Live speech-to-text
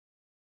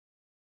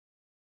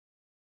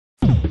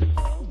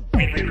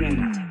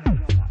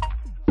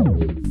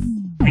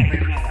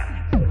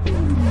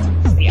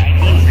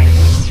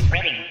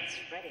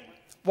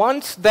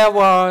Once there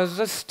was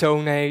a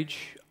Stone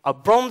Age, a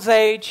Bronze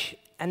Age,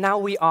 and now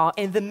we are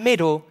in the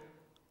middle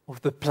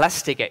of the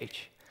Plastic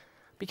Age.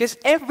 Because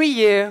every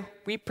year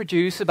we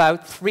produce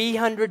about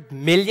 300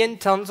 million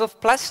tons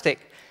of plastic,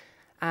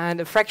 and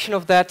a fraction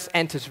of that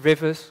enters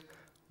rivers,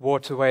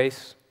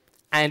 waterways,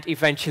 and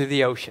eventually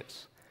the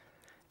oceans.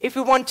 If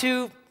we want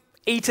to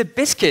eat a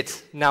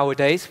biscuit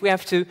nowadays, we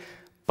have to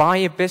buy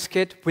a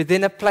biscuit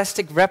within a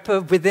plastic wrapper,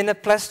 within a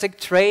plastic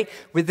tray,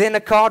 within a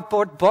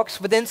cardboard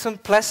box, within some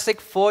plastic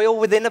foil,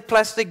 within a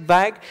plastic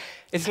bag.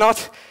 It's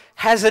not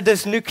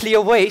hazardous nuclear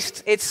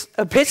waste, it's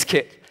a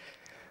biscuit.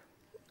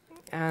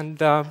 And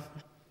well,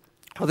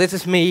 this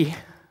is me.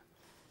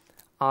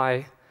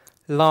 I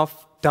love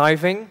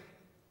diving.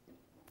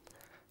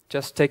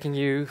 Just taking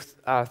you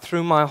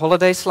through my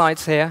holiday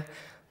slides here.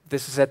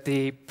 This is at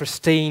the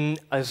pristine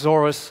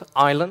Azores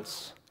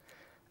Islands.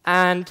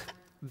 And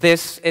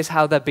this is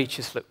how their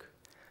beaches look.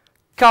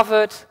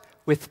 Covered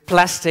with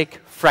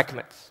plastic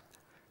fragments.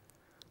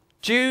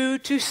 Due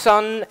to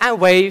sun and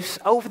waves,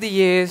 over the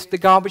years, the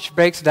garbage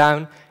breaks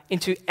down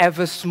into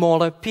ever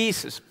smaller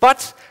pieces,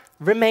 but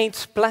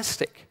remains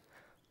plastic.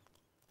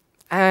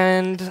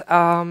 And,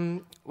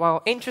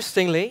 well,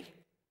 interestingly,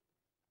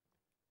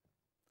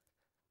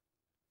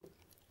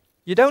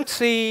 you don't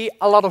see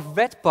a lot of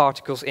red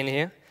particles in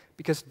here,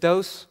 because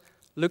those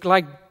look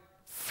like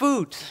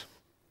food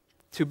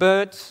to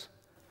birds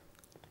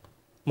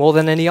more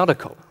than any other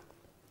color.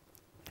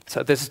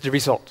 So this is the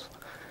result.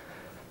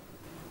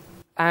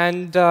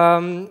 And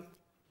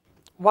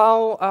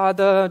while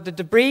the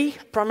debris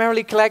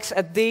primarily collects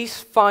at these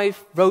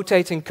 5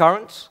 rotating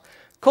currents,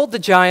 called the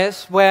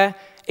gyres, where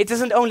it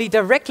doesn't only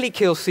directly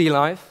kill sea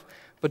life,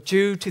 but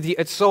due to the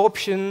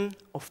absorption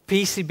of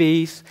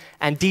PCBs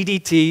and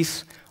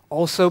DDTs,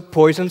 also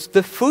poisons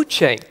the food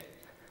chain.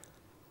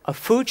 A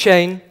food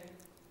chain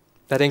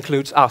that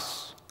includes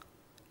us,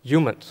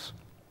 humans.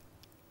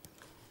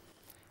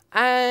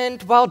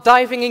 And while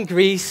diving in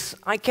Greece,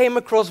 I came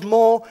across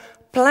more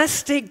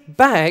plastic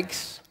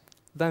bags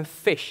than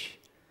fish.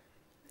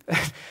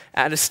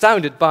 And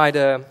astounded by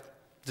the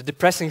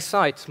depressing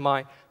sight,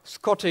 my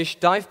Scottish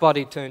dive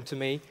buddy turned to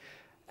me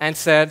and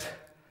said,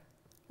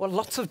 "Well,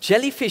 lots of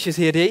jellyfishes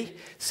here, Dee.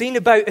 Seen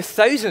about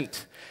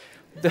 1,000.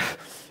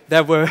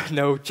 There were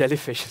no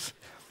jellyfishes.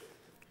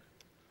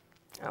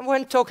 And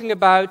when talking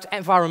about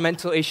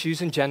environmental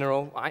issues in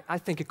general, I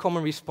think a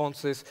common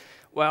response is,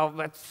 well,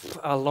 that's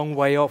a long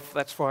way off.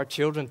 That's for our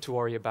children to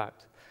worry about.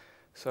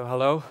 So,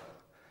 hello,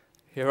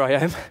 here I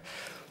am.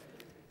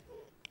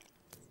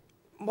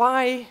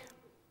 Why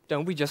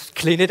don't we just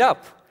clean it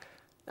up?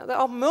 Now, there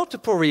are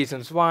multiple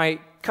reasons why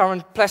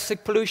current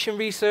plastic pollution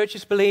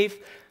researchers believe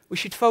we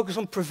should focus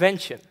on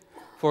prevention.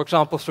 For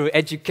example, through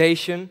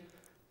education,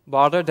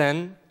 rather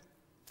than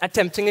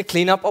attempting a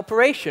cleanup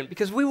operation,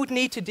 because we would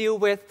need to deal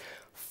with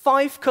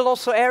 5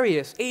 colossal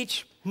areas,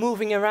 each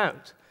moving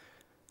around.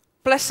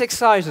 Plastic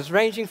sizes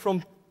ranging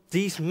from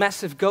these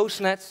massive ghost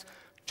nets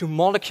to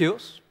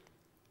molecules,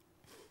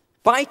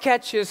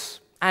 bycatches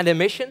and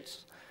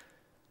emissions.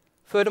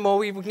 Furthermore,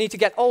 we would need to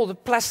get all the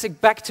plastic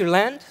back to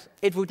land.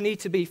 It would need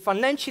to be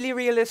financially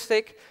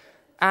realistic,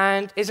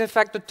 and is in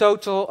fact the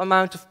total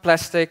amount of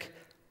plastic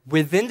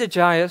within the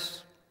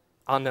gyres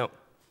unknown.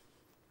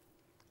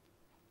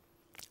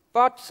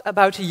 But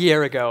about a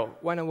year ago,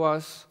 when I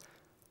was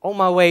on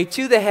my way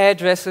to the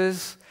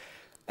hairdressers,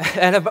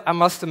 and I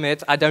must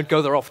admit, I don't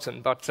go there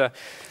often, but I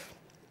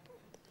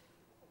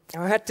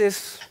had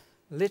this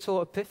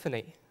little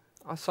epiphany.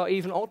 I saw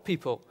even old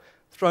people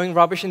throwing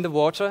rubbish in the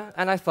water,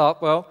 and I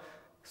thought, well,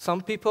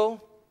 some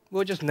people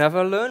will just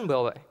never learn,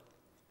 will they?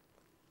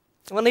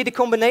 We'll need a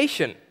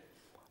combination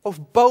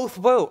of both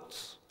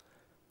worlds,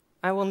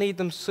 and we'll need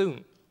them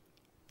soon.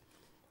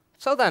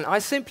 So then, I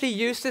simply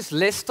used this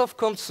list of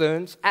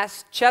concerns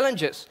as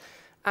challenges.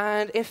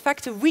 And in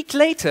fact, a week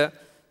later,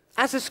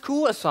 as a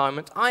school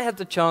assignment, I had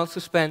the chance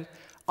to spend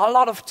a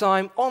lot of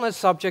time on a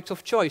subject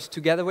of choice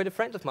together with a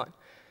friend of mine.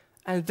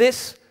 And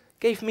this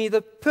gave me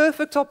the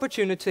perfect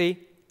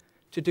opportunity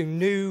to do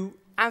new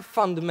and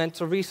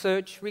fundamental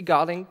research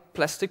regarding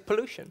plastic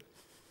pollution.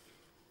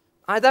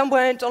 I then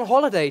went on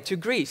holiday to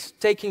Greece,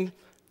 taking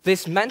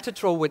this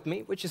Mantitrol with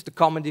me, which is the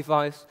common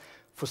device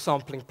for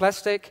sampling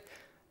plastic.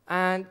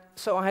 And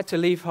so I had to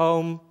leave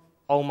home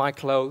all my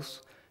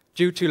clothes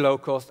due to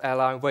low-cost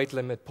airline weight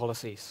limit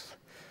policies.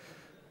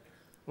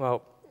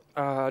 Well,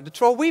 the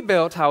troll we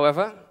built,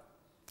 however,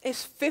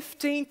 is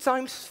 15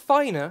 times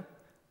finer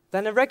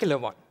than a regular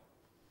one.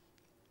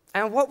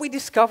 And what we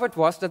discovered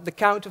was that the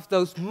count of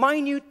those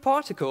minute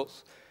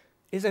particles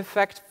is in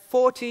fact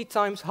 40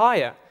 times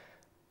higher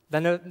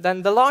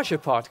than the larger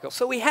particles.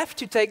 So we have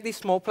to take these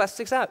small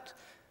plastics out.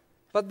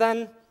 But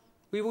then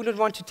we wouldn't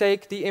want to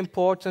take the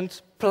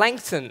important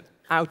plankton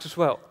out as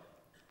well.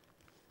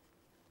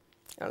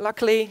 And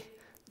luckily,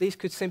 these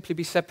could simply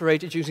be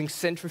separated using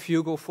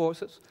centrifugal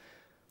forces.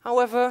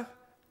 However,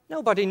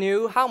 nobody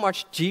knew how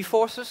much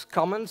G-forces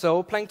common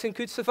zooplankton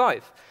could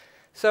survive.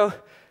 So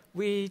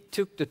we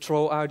took the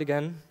troll out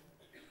again.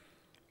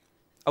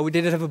 Oh, we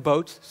didn't have a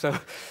boat, so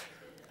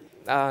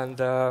and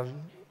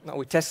no,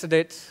 we tested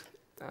it.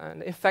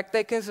 And in fact,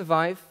 they can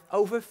survive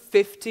over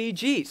 50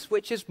 Gs,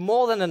 which is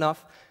more than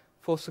enough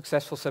for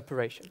successful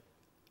separation.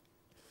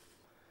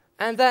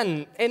 And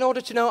then, in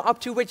order to know up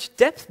to which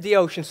depth the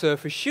ocean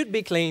surface should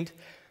be cleaned,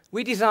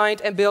 we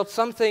designed and built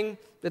something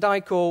that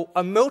I call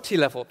a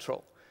multi-level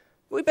troll.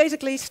 We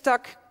basically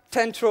stuck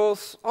 10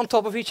 trolls on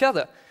top of each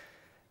other.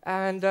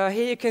 And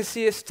here you can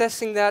see us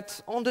testing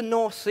that on the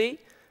North Sea.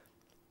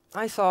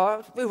 I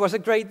thought it was a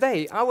great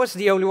day. I was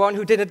the only one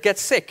who didn't get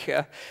sick.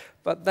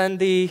 But then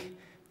the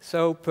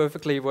so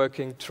perfectly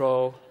working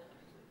troll,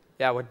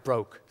 yeah, it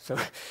broke. So,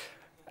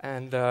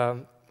 and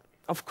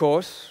of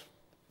course,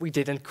 we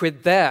didn't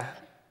quit there.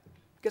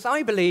 Because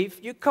I believe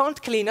you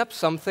can't clean up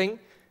something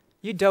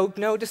you don't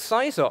know the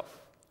size of.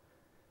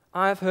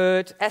 I've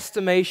heard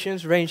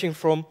estimations ranging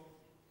from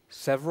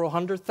several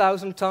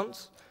 100,000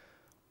 tons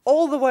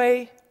all the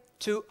way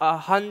to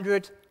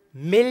 100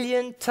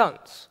 million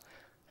tons.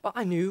 But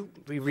I knew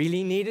we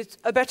really needed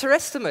a better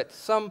estimate,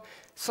 some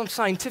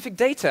scientific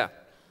data.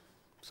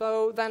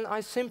 So then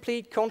I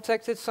simply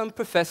contacted some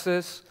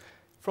professors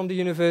from the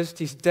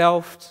universities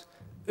Delft,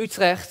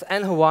 Utrecht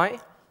and Hawaii,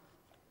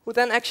 who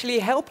then actually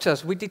helped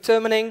us with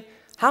determining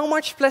how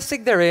much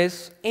plastic there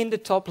is in the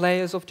top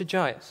layers of the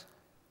gyres.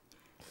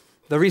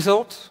 The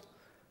result?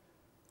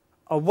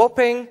 A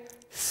whopping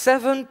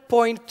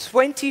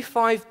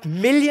 7.25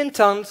 million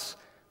tons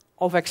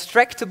of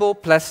extractable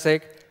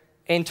plastic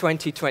in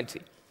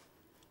 2020.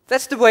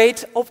 That's the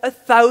weight of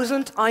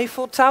 1,000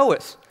 Eiffel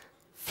Towers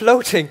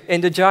floating in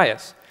the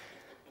gyres.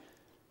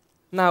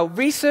 Now,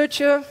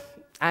 researcher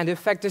and in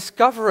fact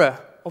discoverer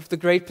of the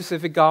Great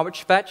Pacific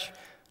Garbage Patch,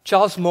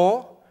 Charles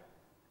Moore,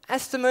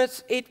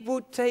 estimates it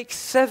would take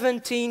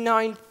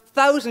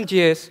 79,000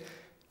 years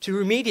to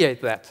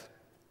remediate that.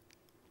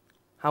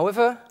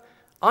 However,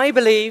 I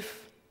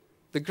believe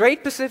the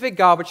Great Pacific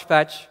Garbage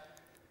Patch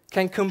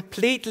can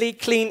completely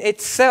clean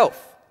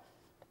itself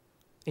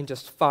in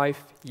just 5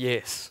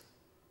 years.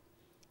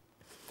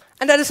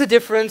 And that is a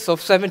difference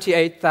of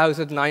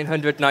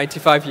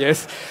 78,995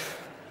 years.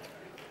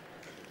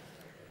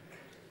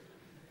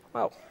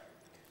 Well,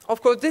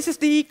 of course, this is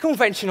the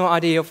conventional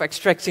idea of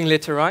extracting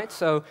litter, right?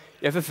 So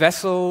you have a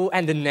vessel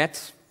and a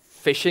net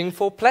fishing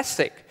for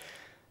plastic.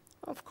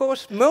 Of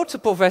course,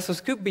 multiple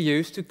vessels could be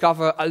used to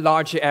cover a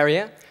larger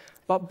area,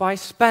 but by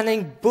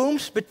spanning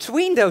booms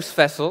between those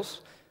vessels,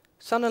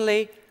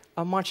 suddenly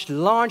a much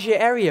larger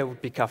area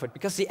would be covered,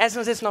 because the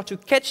essence is not to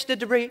catch the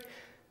debris,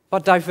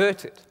 but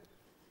divert it.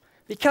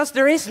 Because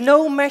there is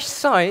no mesh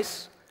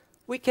size,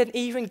 we can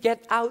even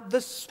get out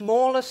the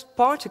smallest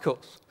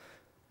particles.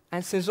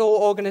 And since all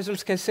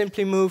organisms can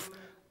simply move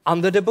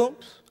under the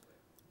booms,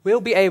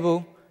 we'll be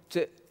able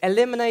to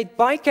eliminate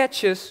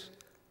bycatches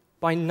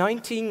by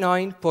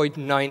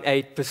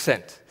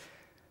 99.98%.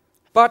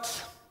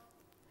 But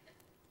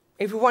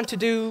if we want to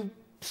do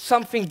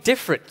something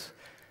different,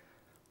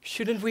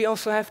 shouldn't we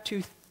also have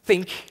to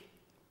think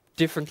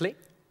differently?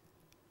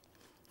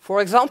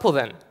 For example,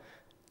 then,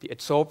 the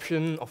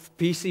absorption of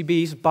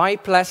PCBs by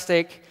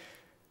plastic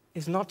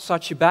is not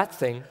such a bad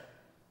thing.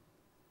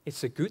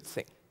 It's a good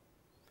thing.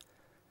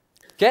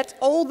 Get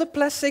all the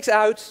plastics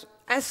out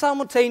and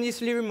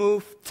simultaneously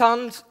remove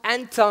tons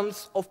and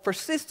tons of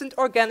persistent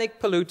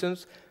organic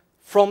pollutants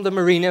from the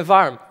marine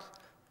environment.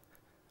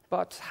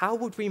 But how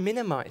would we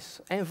minimize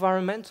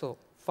environmental,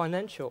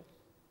 financial,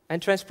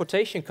 and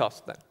transportation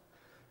costs then?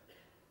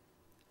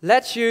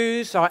 Let's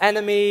use our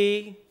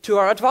enemy to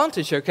our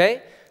advantage,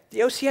 okay?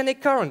 The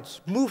oceanic currents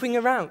moving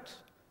around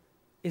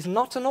is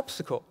not an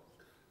obstacle.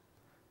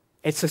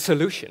 It's a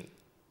solution.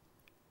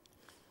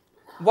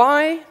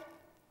 Why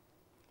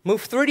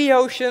move through the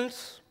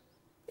oceans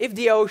if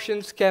the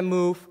oceans can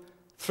move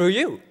through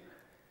you?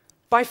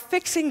 By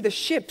fixing the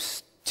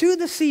ships to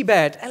the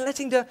seabed and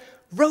letting the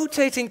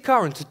rotating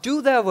currents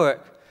do their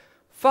work,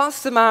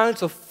 vast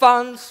amounts of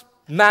funds,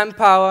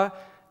 manpower,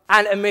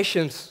 and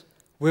emissions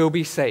will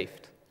be saved.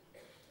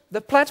 The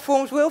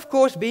platforms will, of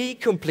course, be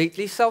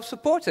completely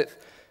self-supportive,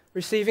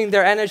 receiving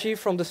their energy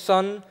from the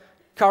sun,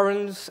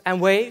 currents, and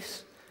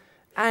waves.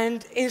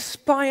 And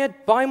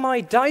inspired by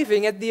my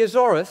diving at the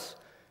Azores,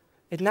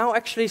 it now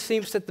actually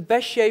seems that the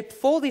best shape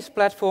for these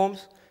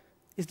platforms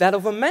is that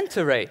of a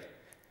manta ray.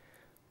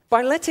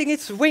 By letting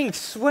its wings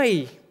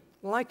sway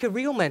like a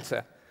real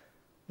manta,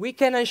 we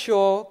can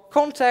ensure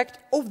contact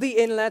of the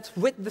inlet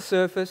with the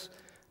surface,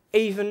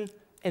 even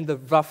in the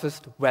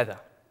roughest weather.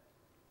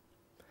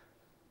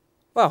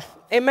 Well,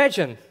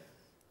 imagine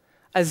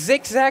a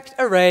zigzagged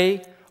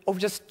array of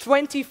just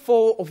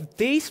 24 of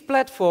these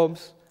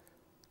platforms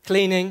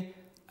cleaning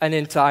an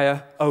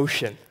entire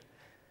ocean.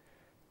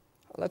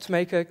 Let's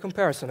make a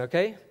comparison,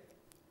 okay?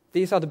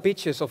 These are the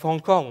beaches of Hong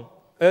Kong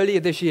earlier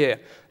this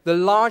year, the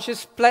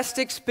largest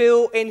plastic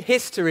spill in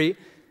history,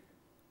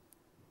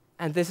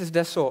 and this is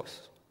their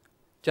source,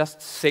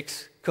 just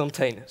 6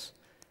 containers.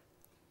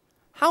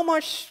 How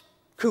much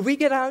could we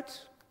get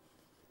out?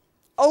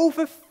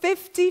 Over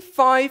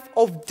 55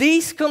 of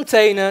these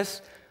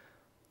containers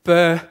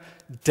per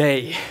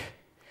day.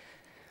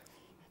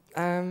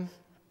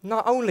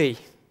 Not only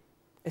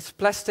is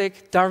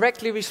plastic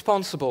directly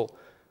responsible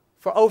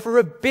for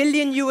over $1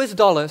 billion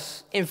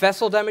in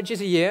vessel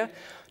damages a year,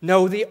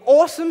 no, the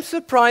awesome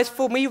surprise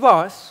for me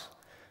was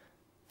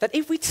that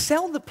if we'd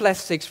sell the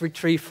plastics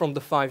retrieved from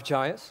the 5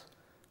 gyres,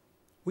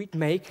 we'd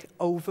make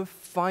over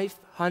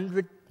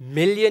 $500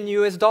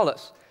 million.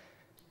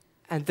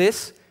 And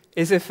this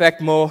is in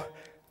fact more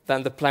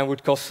than the plan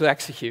would cost to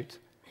execute.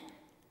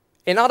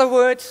 In other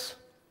words,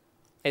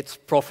 it's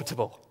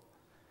profitable.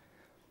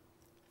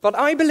 But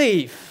I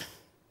believe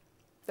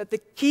that the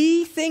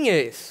key thing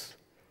is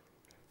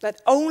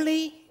that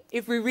only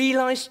if we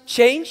realize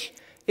change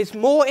is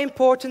more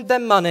important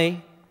than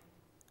money,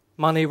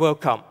 money will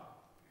come.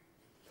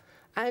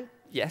 And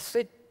yes,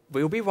 it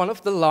will be one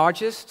of the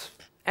largest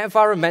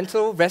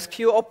environmental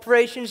rescue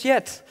operations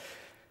yet.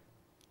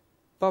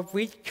 But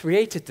we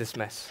created this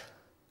mess.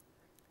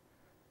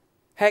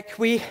 Heck,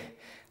 we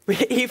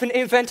even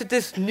invented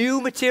this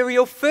new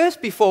material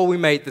first before we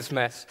made this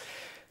mess.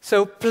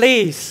 So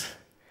please,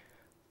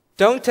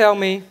 don't tell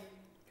me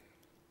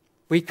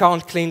we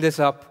can't clean this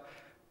up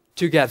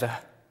together.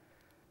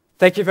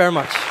 Thank you very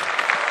much.